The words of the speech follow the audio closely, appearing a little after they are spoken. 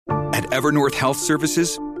At Evernorth Health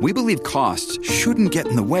Services, we believe costs shouldn't get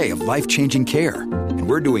in the way of life-changing care, and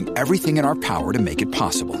we're doing everything in our power to make it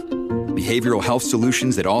possible. Behavioral health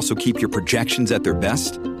solutions that also keep your projections at their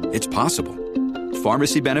best? It's possible.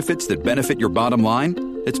 Pharmacy benefits that benefit your bottom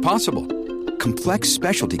line? It's possible. Complex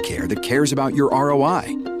specialty care that cares about your ROI?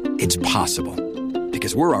 It's possible.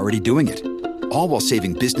 Because we're already doing it. All while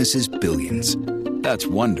saving businesses billions. That's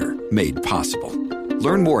Wonder made possible.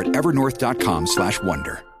 Learn more at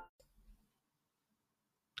evernorth.com/wonder.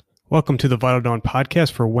 Welcome to the Vital Dawn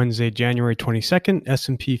podcast for Wednesday, January 22nd.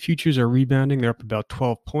 S&P futures are rebounding. They're up about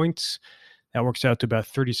 12 points. That works out to about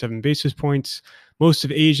 37 basis points. Most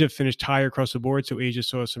of Asia finished higher across the board, so Asia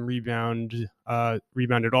saw some rebounded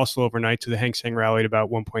also overnight. So the Hang Seng rallied about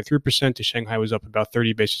 1.3%. The Shanghai was up about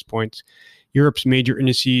 30 basis points. Europe's major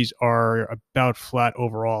indices are about flat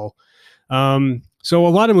overall. So a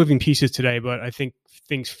lot of moving pieces today, but I think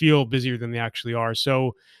things feel busier than they actually are.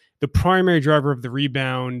 So the primary driver of the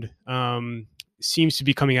rebound seems to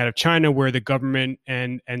be coming out of China, where the government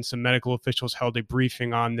and some medical officials held a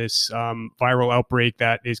briefing on this viral outbreak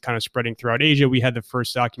that is kind of spreading throughout Asia. We had the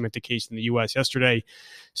first documented case in the U.S. yesterday.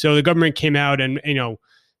 So the government came out and,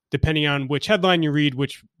 depending on which headline you read,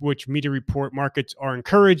 which media report, markets are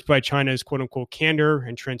encouraged by China's quote unquote candor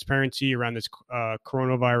and transparency around this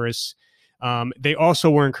coronavirus. They also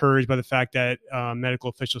were encouraged by the fact that medical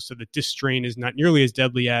officials said that this strain is not nearly as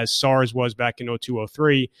deadly as SARS was back in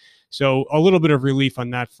 2002-03. So a little bit of relief on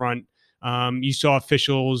that front. You saw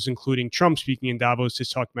officials, including Trump, speaking in Davos,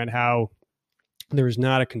 just talking about how there is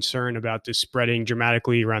not a concern about this spreading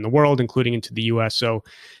dramatically around the world, including into the U.S. So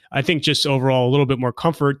I think just overall a little bit more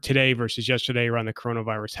comfort today versus yesterday around the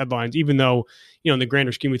coronavirus headlines, even though, in the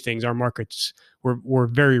grander scheme of things, our markets were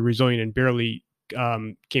very resilient and barely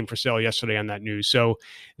came for sale yesterday on that news. So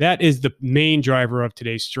that is the main driver of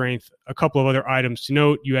today's strength. A couple of other items to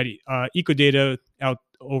note. You had eco data out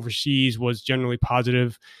overseas was generally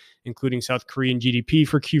positive, including South Korean GDP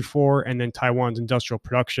for Q4, and then Taiwan's industrial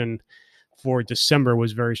production for December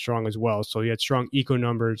was very strong as well. So you had strong eco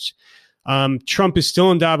numbers. Trump is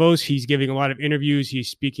still in Davos. He's giving a lot of interviews. He's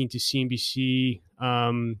speaking to CNBC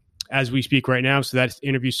as we speak right now. So that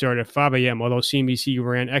interview started at 5 a.m., although CNBC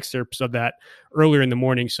ran excerpts of that earlier in the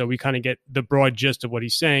morning. So we kind of get the broad gist of what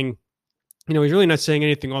he's saying. He's really not saying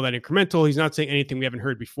anything all that incremental. He's not saying anything we haven't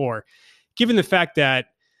heard before. Given the fact that,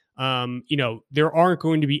 there aren't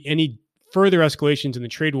going to be any further escalations in the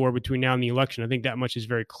trade war between now and the election, I think that much is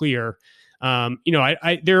very clear.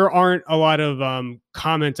 There aren't a lot of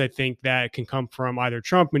comments, I think, that can come from either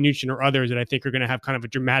Trump, Mnuchin, or others that I think are going to have kind of a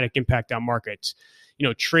dramatic impact on markets.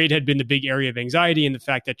 Trade had been the big area of anxiety, and the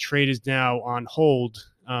fact that trade is now on hold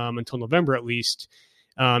until November at least.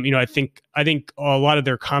 I think a lot of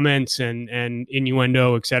their comments and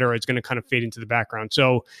innuendo, et cetera, is going to kind of fade into the background.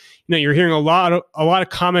 So, you're hearing a lot of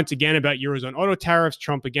comments again about Eurozone auto tariffs.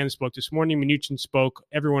 Trump again spoke this morning. Mnuchin spoke.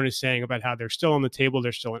 Everyone is saying about how they're still on the table.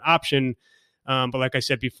 They're still an option. But like I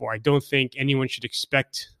said before, I don't think anyone should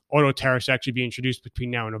expect auto tariffs to actually be introduced between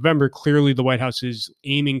now and November. Clearly, the White House is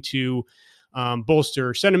aiming to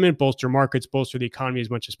bolster sentiment, bolster markets, bolster the economy as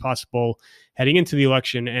much as possible heading into the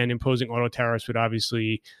election, and imposing auto tariffs would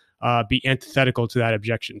obviously be antithetical to that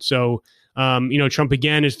objection. So, Trump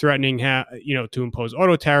again is threatening, to impose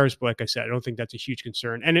auto tariffs. But like I said, I don't think that's a huge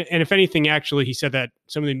concern. And if anything, actually, he said that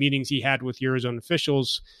some of the meetings he had with Eurozone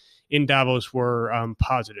officials in Davos were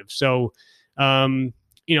positive. So,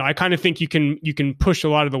 I kind of think you can push a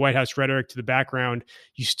lot of the White House rhetoric to the background.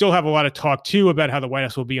 You still have a lot of talk, too, about how the White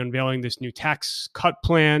House will be unveiling this new tax cut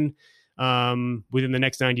plan within the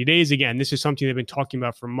next 90 days. Again, this is something they've been talking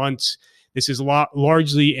about for months. This is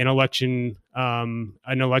largely an election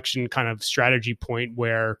kind of strategy point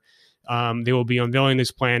where they will be unveiling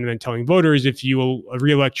this plan and then telling voters, if you will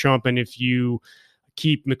reelect Trump and if you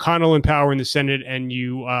keep McConnell in power in the Senate and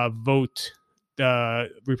you vote the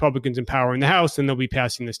Republicans in power in the House, then they'll be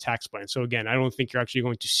passing this tax plan. So again, I don't think you're actually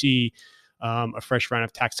going to see a fresh round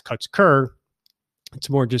of tax cuts occur. It's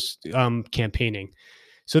more just campaigning.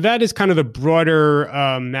 So that is kind of the broader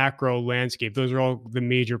macro landscape. Those are all the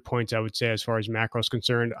major points I would say as far as macro is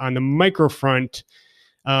concerned. On the micro front,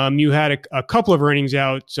 you had a couple of earnings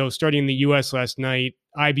out. So starting in the U.S. last night,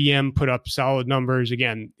 IBM put up solid numbers.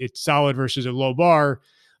 Again, it's solid versus a low bar.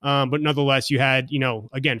 But nonetheless, you had,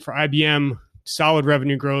 again, for IBM, solid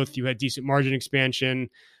revenue growth. You had decent margin expansion.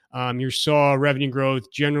 You saw revenue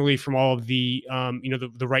growth generally from all of the,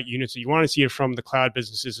 the right units that you want to see it from, the cloud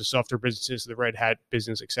businesses, the software businesses, the Red Hat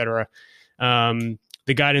business, et cetera.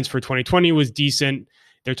 The guidance for 2020 was decent.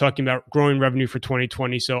 They're talking about growing revenue for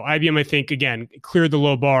 2020. So IBM, I think, again, cleared the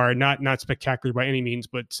low bar, not spectacular by any means,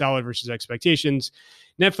 but solid versus expectations.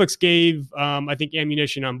 Netflix gave, I think,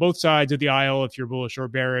 ammunition on both sides of the aisle if you're bullish or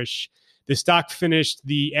bearish. The stock finished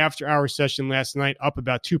the after-hour session last night up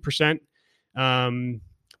about 2%.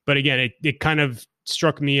 But again, it kind of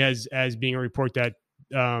struck me as being a report that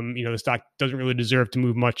the stock doesn't really deserve to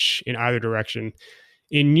move much in either direction.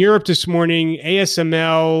 In Europe this morning,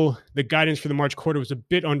 ASML, the guidance for the March quarter was a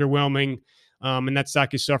bit underwhelming, and that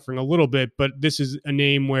stock is suffering a little bit. But this is a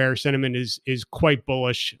name where sentiment is quite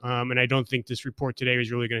bullish, and I don't think this report today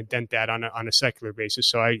is really going to dent that on a secular basis.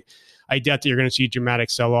 So I doubt that you're going to see a dramatic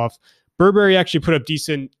sell-off. Burberry actually put up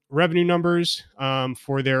decent revenue numbers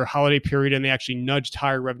for their holiday period, and they actually nudged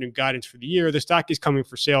higher revenue guidance for the year. The stock is coming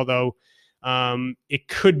for sale, though. It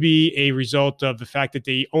could be a result of the fact that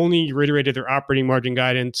they only reiterated their operating margin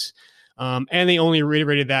guidance, and they only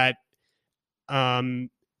reiterated that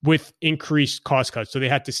with increased cost cuts. So they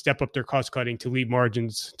had to step up their cost cutting to leave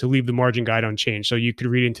the margin guide unchanged. So you could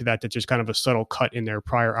read into that there's kind of a subtle cut in their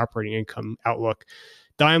prior operating income outlook.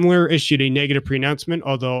 Daimler issued a negative pre-announcement,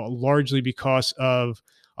 although largely because of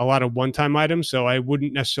a lot of one-time items. So I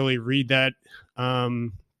wouldn't necessarily read that. I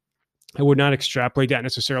would not extrapolate that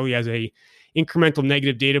necessarily as a incremental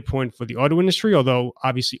negative data point for the auto industry, although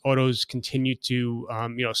obviously autos continue to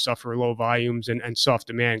suffer low volumes and soft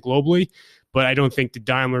demand globally. But I don't think the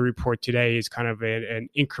Daimler report today is kind of an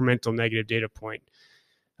incremental negative data point.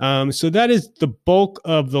 So that is the bulk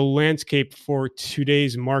of the landscape for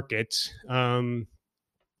today's market.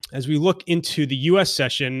 As we look into the U.S.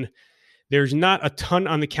 session, there's not a ton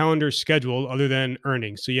on the calendar schedule other than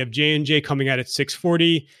earnings. So you have J&J coming out at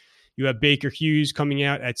 6:40. You have Baker Hughes coming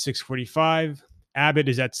out at 6:45. Abbott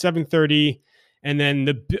is at 7:30. And then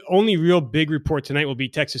the only real big report tonight will be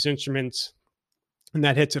Texas Instruments, and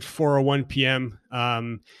that hits at 4:01 p.m.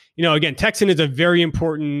 Again, Texan is a very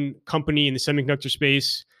important company in the semiconductor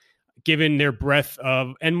space, given their breadth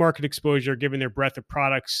of end market exposure, given their breadth of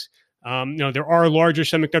products. There are larger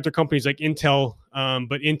semiconductor companies like Intel,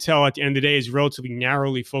 but Intel at the end of the day is relatively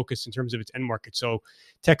narrowly focused in terms of its end market. So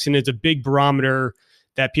Texan is a big barometer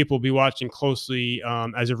that people will be watching closely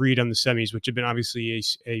as a read on the semis, which have been obviously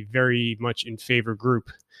a very much in favor group.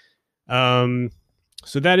 So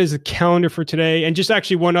that is the calendar for today. And just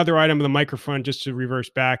actually one other item on the microfront, just to reverse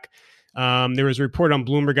back. There was a report on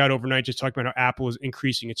Bloomberg out overnight just talking about how Apple is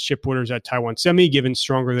increasing its chip orders at Taiwan Semi, given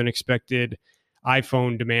stronger than expected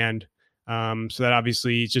iPhone demand. So that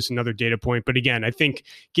obviously is just another data point. But again, I think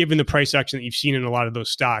given the price action that you've seen in a lot of those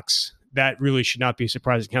stocks, that really should not be a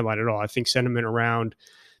surprising headline at all. I think sentiment around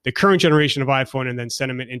the current generation of iPhone and then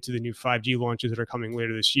sentiment into the new 5G launches that are coming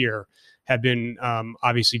later this year have been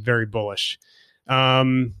obviously very bullish.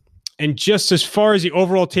 And just as far as the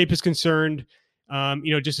overall tape is concerned,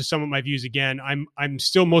 just to sum up my views again, I'm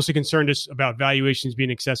still mostly concerned just about valuations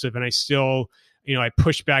being excessive, and I still, I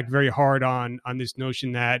push back very hard on this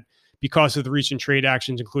notion that because of the recent trade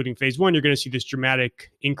actions, including phase one, you're going to see this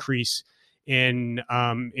dramatic increase in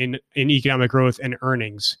economic growth and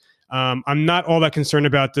earnings. I'm not all that concerned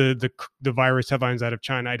about the virus headlines out of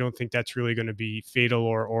China. I don't think that's really going to be fatal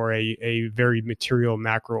or a very material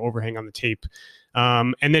macro overhang on the tape.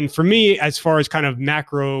 And then for me, as far as kind of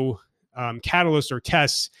macro catalysts or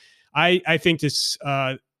tests, I think this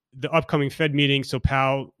the upcoming Fed meeting, so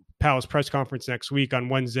Powell's press conference next week on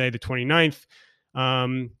Wednesday, the 29th,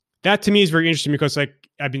 that to me is very interesting because, like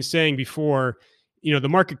I've been saying before, the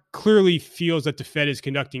market clearly feels that the Fed is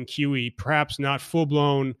conducting QE, perhaps not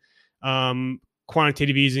full-blown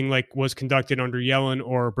quantitative easing like was conducted under Yellen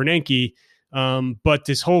or Bernanke, but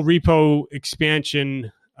this whole repo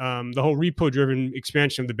expansion, the whole repo-driven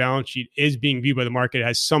expansion of the balance sheet is being viewed by the market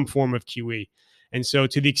as some form of QE. And so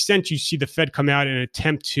to the extent you see the Fed come out and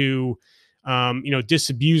attempt to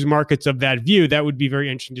disabuse markets of that view, that would be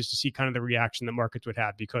very interesting just to see kind of the reaction that markets would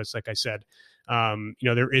have, because like I said,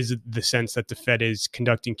 there is the sense that the Fed is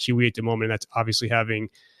conducting QE at the moment, and that's obviously having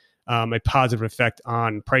a positive effect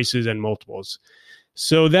on prices and multiples.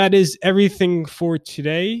 So that is everything for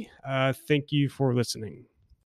today. Thank you for listening.